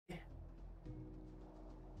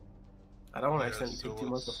I don't want to accidentally take too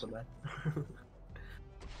much off the man.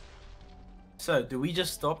 So, do we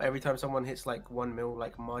just stop every time someone hits like 1 mil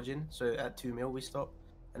like margin? So at 2 mil we stop,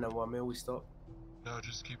 and then 1 mil we stop? No,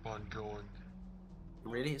 just keep on going.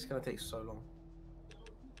 Really? It's gonna take so long.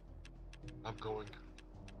 I'm going.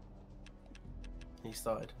 He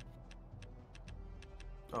started.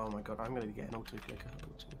 Oh my god, I'm gonna get an auto clicker.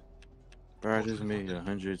 Bro, I just made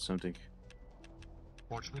 100 something.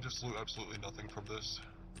 Watch me just loot absolutely nothing from this.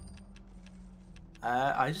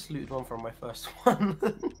 I just looted one from my first one.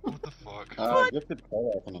 What the fuck? Gifted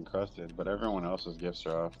Kodak and encrusted, but everyone else's gifts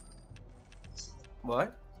are off.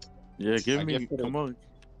 What? Yeah, give me. Come on.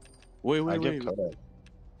 Wait. Kodak.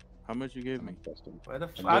 How much you gave me? Where the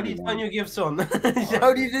how do you turn your gifts on?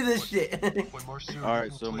 How do you do this shit?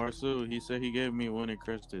 Alright, so Marsuu, he said he gave me 1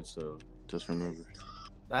 encrusted, so just remember.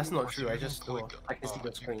 That's not true, I just saw. I can see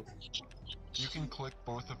the screen. You can click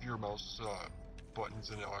both of your mouse buttons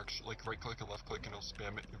and it'll actually, like, right click and left click, and it'll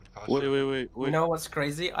spam it even faster. Wait. You know what's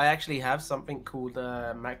crazy? I actually have something called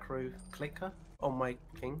a macro clicker on my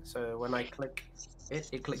thing, so when I click it,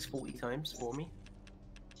 it clicks 40 times for me.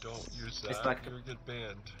 Don't use that, it's like you'll get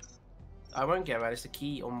banned. I won't get banned, it's a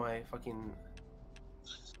key on my fucking...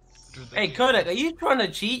 Dude, hey Kodak, are you trying to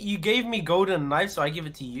cheat? You gave me golden knife, so I give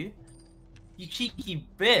it to you? You cheeky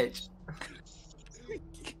bitch.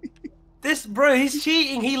 This bro, he's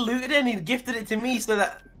cheating. He looted it and he gifted it to me so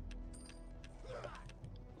that.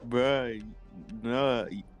 Bro, no,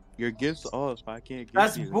 your gift's off. I can't get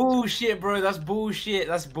That's you. bullshit, bro. That's bullshit.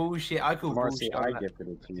 That's bullshit. I call bullshit. I gifted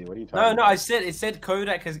it to you. What are you talking No, about? I said it said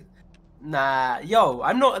Kodak has. Nah, yo,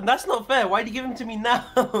 I'm not. That's not fair. Why'd you give him to me now?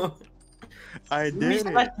 I did. Let me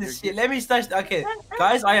stash this shit. Let me stash. Okay,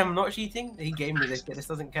 guys, I am not cheating. He gave me this shit. This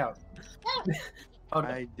doesn't count.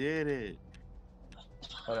 I did it.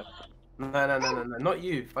 No, not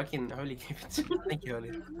you. Fucking Holy gave it to me. Thank you,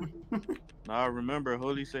 Holy. Nah, remember,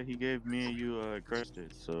 Holy said he gave me and you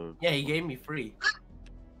crusted, so. Yeah, he gave me free.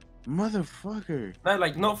 Motherfucker. No,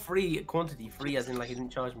 like not free quantity. Free as in like he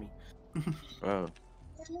didn't charge me. Oh.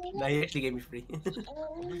 No, he actually gave me free.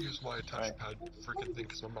 I'm gonna use my touchpad freaking thing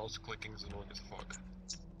because my mouse clicking is annoying as fuck.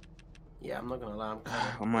 Yeah, I'm not gonna lie.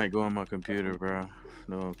 I might go on my computer, bro.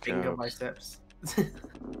 No finger cap. biceps.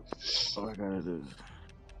 All I gotta do.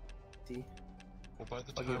 See? Well, by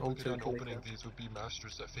the time we get done opening these, would be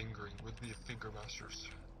masters at fingering. Would be finger masters.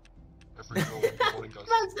 Every girl would be holding us.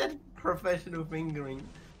 Man said professional fingering.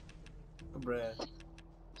 Bruh.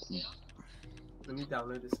 Let me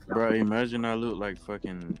download this. Bro, imagine I loot like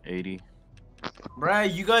fucking 80.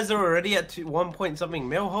 Bruh, you guys are already at 1 point something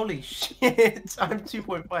mil. Holy shit! I'm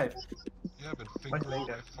 2.5. Yeah, but fingering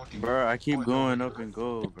my fucking. Bro, I keep going up in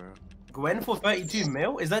gold, bro. Gwen for 32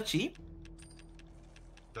 mil? Is that cheap?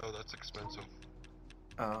 No, that's expensive.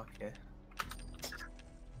 Oh, okay.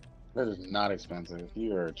 That is not expensive.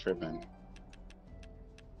 You are tripping.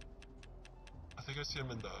 I think I see him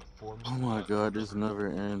in the forums. Oh my god, this never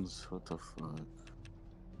ends. What the fuck?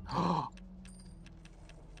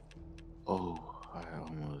 Oh, I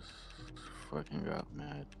almost fucking got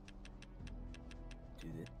mad.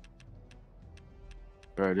 Dude.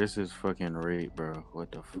 Bro, this is fucking rape, bro.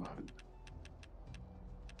 What the fuck?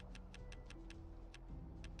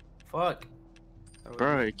 Fuck.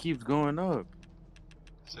 Bro, it keeps going up.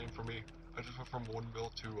 Same for me. I just went from 1 mil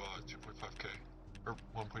to 2.5k. Or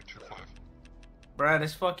 1.25. Bruh,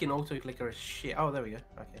 this fucking auto clicker is shit. Oh, there we go.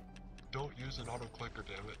 Okay. Don't use an auto clicker,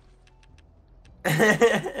 damn it.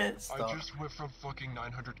 Stop. I just went from fucking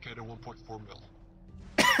 900k to 1.4 mil.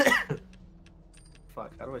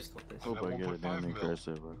 Fuck, how do I stop this? Hope I get a damn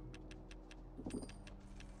aggressive, bro.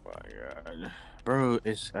 My god. Bro,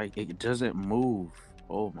 it's like, it doesn't move.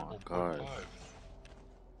 Oh my god.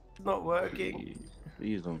 It's not working.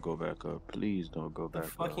 Please don't go back up. Please don't go back up.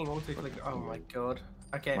 The fucking auto clicker. Oh my god.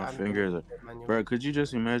 Okay, my fingers are... Bro, could you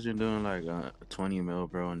just imagine doing like 20 mil,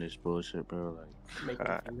 bro, on this bullshit, bro? Like, making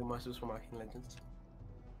finger muscles from Arcane Legends.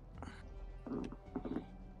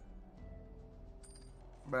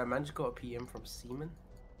 Bro, man just got a PM from Seaman.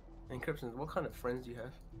 Encryptions, what kind of friends do you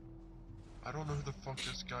have? I don't know who the fuck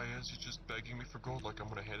this guy is. He's just begging me for gold like I'm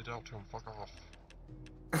gonna hand it out to him. Fuck off.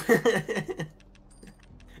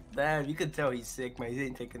 Damn, you can tell he's sick, man. He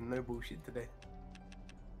ain't taking no bullshit today.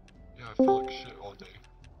 Yeah, I feel like shit all day.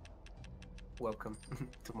 Welcome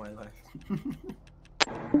to my life.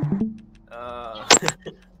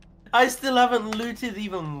 I still haven't looted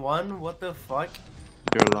even one. What the fuck?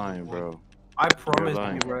 You're lying, bro. I promise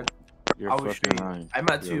you, bro. You're fucking lying. I'm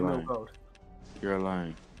at 2 mil gold. You're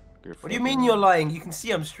lying. What do you mean you're lying? You can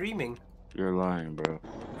see I'm streaming. You're lying, bro.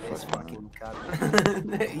 It's fucking god.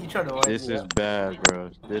 You trying to lie? This is bad,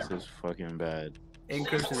 bro. This is fucking bad.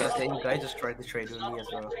 Encryptions, that same guy just tried to trade with me as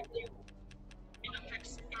well.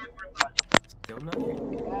 Still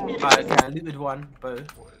nothing. Alright, okay, I looted one, bow.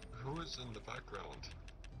 What? Who is in the background?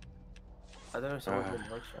 I don't know if someone's in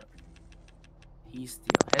voice chat.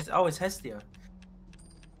 Hestia. Oh, it's Hestia.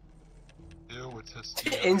 Ew, it's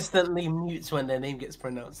Hestia. Instantly mutes when their name gets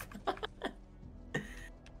pronounced.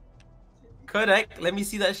 Kodak, let me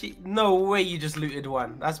see that shit. No way you just looted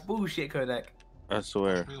one. That's bullshit, Kodak. I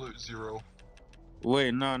swear. We loot 0.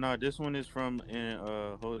 Wait, no, this one is from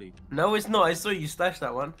Holy. No, it's not. I saw you stash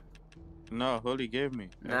that one. No, Holy gave me.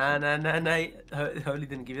 Nah. Holy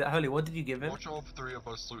didn't give you that. Holy, what did you give him? Watch all 3 of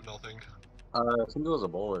us loot nothing. I think it was a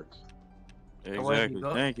bulwark. Exactly.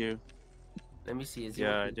 got? Thank you. Let me see. Is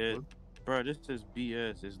Yeah, I did. Bro, this is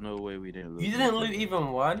BS. There's no way we didn't loot. You didn't loot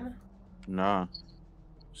even one? Nah.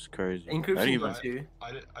 It's crazy. Encryption got 2.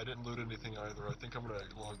 I didn't loot anything either. I think I'm gonna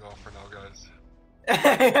log off for now, guys.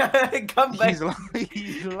 Come back. He's lying.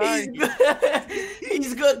 He's lying.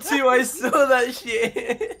 He's got 2. I saw that shit.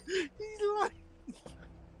 He's lying.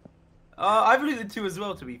 I've looted 2 as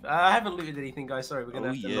well, to be fair. I haven't looted anything, guys. Sorry, we're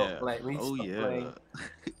gonna have to not play. We need to stop playing.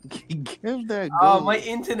 Give that go. Oh, my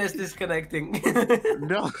internet's disconnecting.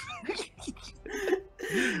 No.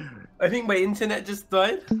 I think my internet just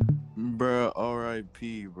died. Bro,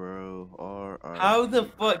 R.I.P. bro. R.I.P. How the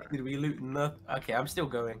fuck did we loot nothing? Okay, I'm still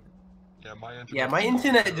going. Yeah, my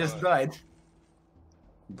internet just died.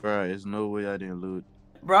 Bro, there's no way I didn't loot.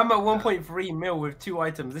 Bro, I'm at 1.3 mil with 2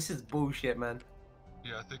 items. This is bullshit, man.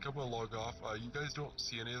 Yeah, I think I'm gonna log off. You guys don't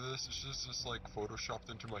see any of this. It's just like photoshopped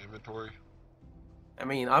into my inventory. I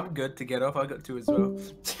mean, I'm good to get off. I got 2 as well.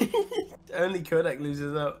 Only Kodak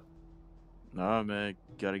loses out. Nah, man.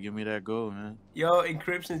 Gotta give me that gold, man. Yo,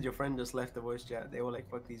 Encryptions, your friend just left the voice chat. They were like,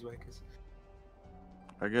 fuck these workers.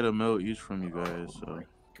 I get a mil each from you guys, Oh so. my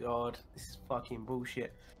god, this is fucking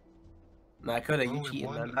bullshit. Nah, Kodak, you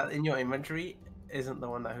cheated, man. That in your inventory isn't the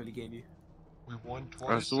one that Holy gave you. We won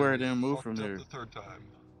twice. I swear I didn't move fucked from up there. The 3rd time.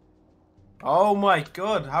 Oh my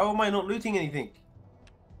god, how am I not looting anything?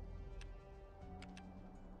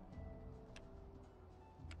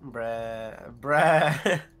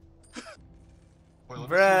 Bruh. Wait, let me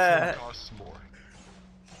see Bruh. if it costs more.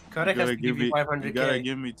 Kodak has to give you 500k. You gotta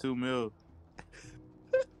give me 2 mil.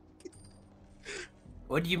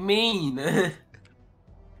 What do you mean? No,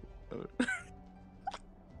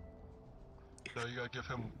 you gotta give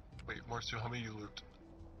him. Wait, Marsuu, how many you loot?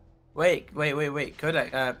 Wait.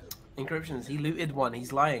 Kodak, Encryptions, he looted 1.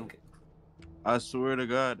 He's lying. I swear to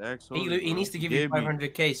God, He needs to give you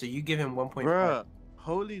 500k, so you give him 1.5. Bruh,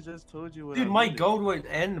 Holy just told you what Dude, I my looted. gold won't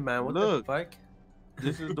end, man. What Look. the fuck?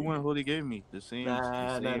 This is the one Holy gave me. The same.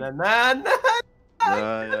 Nah.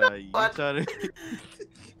 Yeah, you What? try to...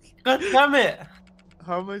 God damn it!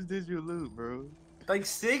 How much did you loot, bro? Like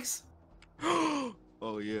 6?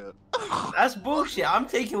 Oh, yeah. That's bullshit. I'm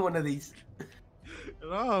taking one of these.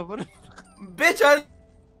 No, what? Bitch,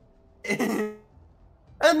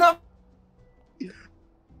 enough.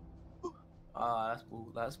 Ah,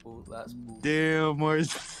 that's bull. Damn,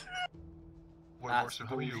 Mars. Wait, That's Marsuu,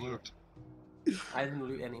 how many you bullshit. loot? I didn't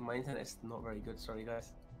loot any. My internet's not very good. Sorry,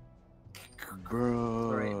 guys. Bro.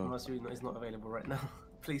 Sorry, Marsuu is not available right now.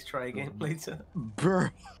 Please try again later. Bro.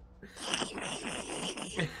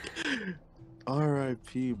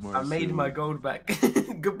 R.I.P. Marsuu. I made my gold back.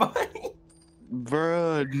 Goodbye.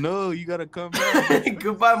 Bro, no, you gotta come back.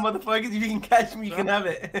 Goodbye, motherfuckers. If you can catch me, you can have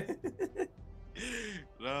it.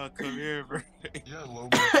 No, come here, bro. Yeah, low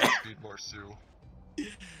motion speed, Marsuu.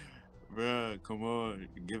 Bro, come on.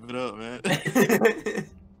 Give it up, man.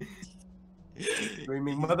 Bring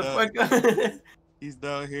me, motherfucker. He's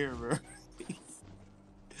down here, bro.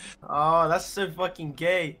 Oh, that's so fucking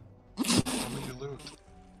gay. How many you loot?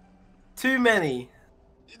 Too many.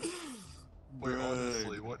 Wait, Bruh.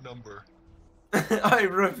 honestly, what number? I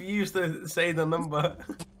refuse to say the number.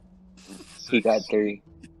 He got 3.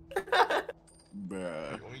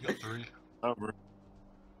 Bruh. You only got 3. Oh, bro.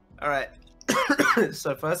 Alright.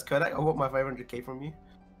 So first, Kodak, I want my 500k from you.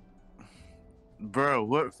 Bro,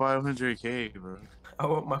 what 500k, bro? I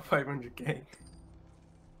want my 500k.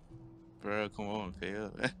 Bro, come on, pay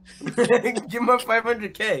up. Give my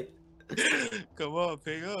 500k. Come on,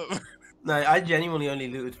 pay up. No, I genuinely only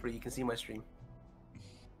looted 3. You can see my stream.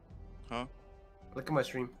 Huh? Look at my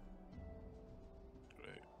stream.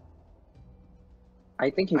 I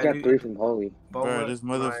think he I got do- 3 from Holy. Bro, this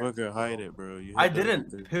Bomber, motherfucker hide it, bro. You I hit that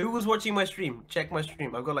didn't. with Who was watching my stream? Check my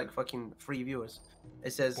stream. I've got like fucking 3 viewers.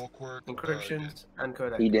 It says Bulkwork. Encryptions and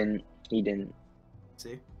Kodak. He didn't.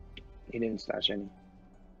 See? He didn't stash any.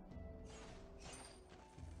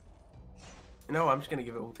 You know, I'm just gonna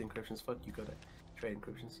give it all to Encryptions. Fuck you, Kodak. Trade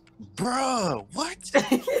encryptions. Bro, what?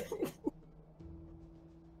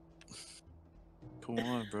 Come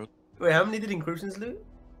on, bro. Wait, how many did encryptions loot?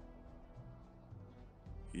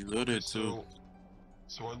 You looted too.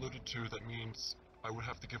 So I looted 2, that means I would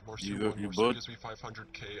have to give Marsuu You 1. Marsuu both- gives me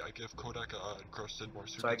 500k, I give Kodak encrusted,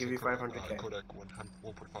 Marsuu So I gives give you Kodak, 500K. Kodak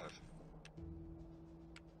 1.5.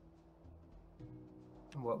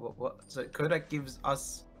 What? So Kodak gives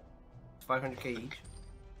us 500k each.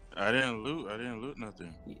 I didn't loot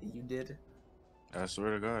nothing. You did. I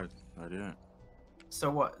swear to God, I didn't. So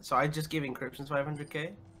what? So I just give encryptions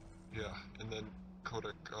 500k? Yeah, and then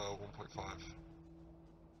Kodak 1.5.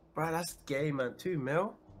 Bro, that's gay, man. 2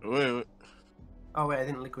 mil? Wait. Oh wait, I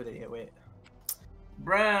didn't liquidate it. Wait.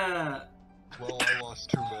 Bruh. Well, I lost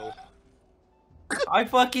 2 mil. I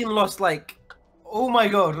fucking lost like. Oh my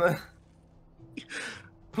god.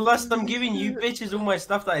 Plus, I'm giving you bitches all my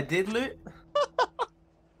stuff that I did loot.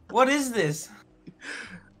 What is this?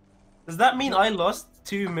 Does that mean I lost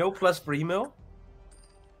 2 mil plus 3 mil?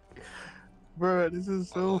 Bro, this is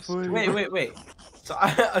so funny. Wait. So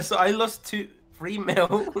I lost 3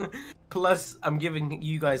 mil plus I'm giving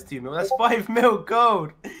you guys 2 mil. That's 5 mil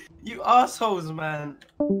gold. You assholes, man.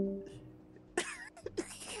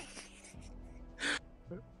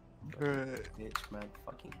 Bruh. Bitch, man,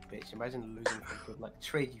 fucking bitch. Imagine losing for good. Like,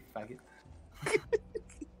 trade, you faggot.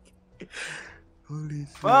 Holy shit.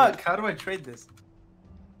 Fuck, how do I trade this?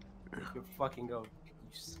 You're fucking gold. You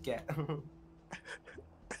scat.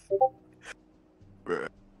 Bruh.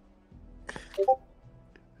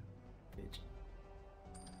 Bitch.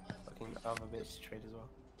 Fucking other bitch to trade as well.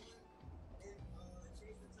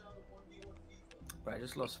 Bro, I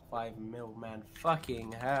just lost 5 mil, man.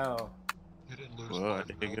 Fucking hell. You didn't lose Well, I 5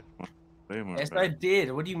 didn't mil. get my claim Yes, back. I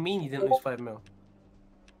did. What do you mean you didn't lose 5 mil?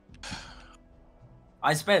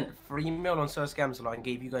 I spent 3 mil on Sir Scams Alot and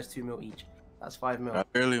gave you guys 2 mil each. That's 5 mil. I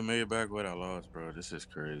barely made back what I lost, bro. This is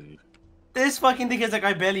crazy. This fucking thing is like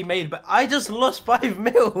I barely made, but I just lost 5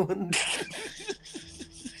 mil.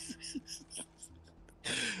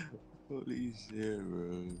 Holy shit,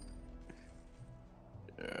 bro.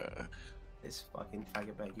 Yeah. This fucking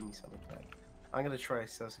faggot better give me something back. I'm gonna try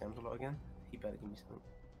Sir Scams Alot again. He better give me something.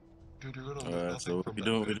 Dude, you're gonna lose nothing So from we that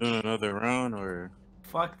doing bitch. another round or?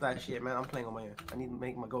 Fuck that shit, man. I'm playing on my own. I need to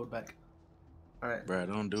make my gold back. Alright. Bro,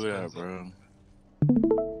 don't do that, bro.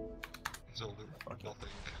 He's gonna lose nothing.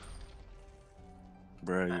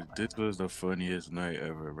 Bro, this was the funniest night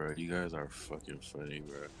ever, bro. You guys are fucking funny,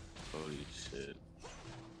 bro. Holy shit.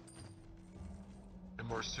 And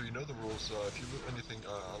Marsuu, you know the rules. If you loot anything,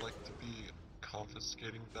 I like to be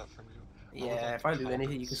confiscating that from you. Yeah, if I do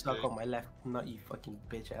anything, you can suck on my left nut, you fucking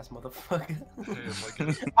bitch ass motherfucker. Hey, if I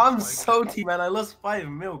get, I'm if I salty, man. I lost 5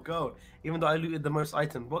 mil gold, even though I looted the most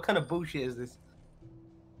items. What kind of bullshit is this?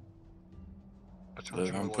 I told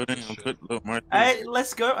you I I'm like putting, this I'm shit. putting, look, Marsuu, Hey,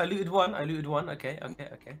 let's go. I looted one. Okay.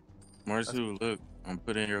 Marsuu, look, I'm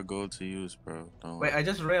putting your gold to use, bro. Don't. Wait, I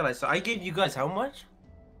just realized. So I gave you guys how much?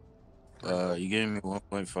 You gave me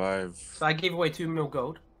 1.5. So I gave away 2 mil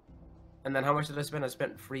gold. And then how much did I spend? I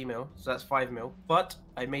spent 3 mil. So that's 5 mil. But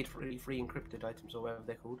I made free encrypted items or whatever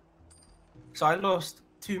they're called. So I lost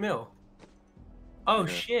 2 mil. Oh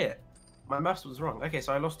Yeah. shit. My maths was wrong. Okay,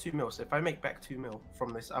 so I lost 2 mil. So if I make back 2 mil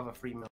from this other 3 mil.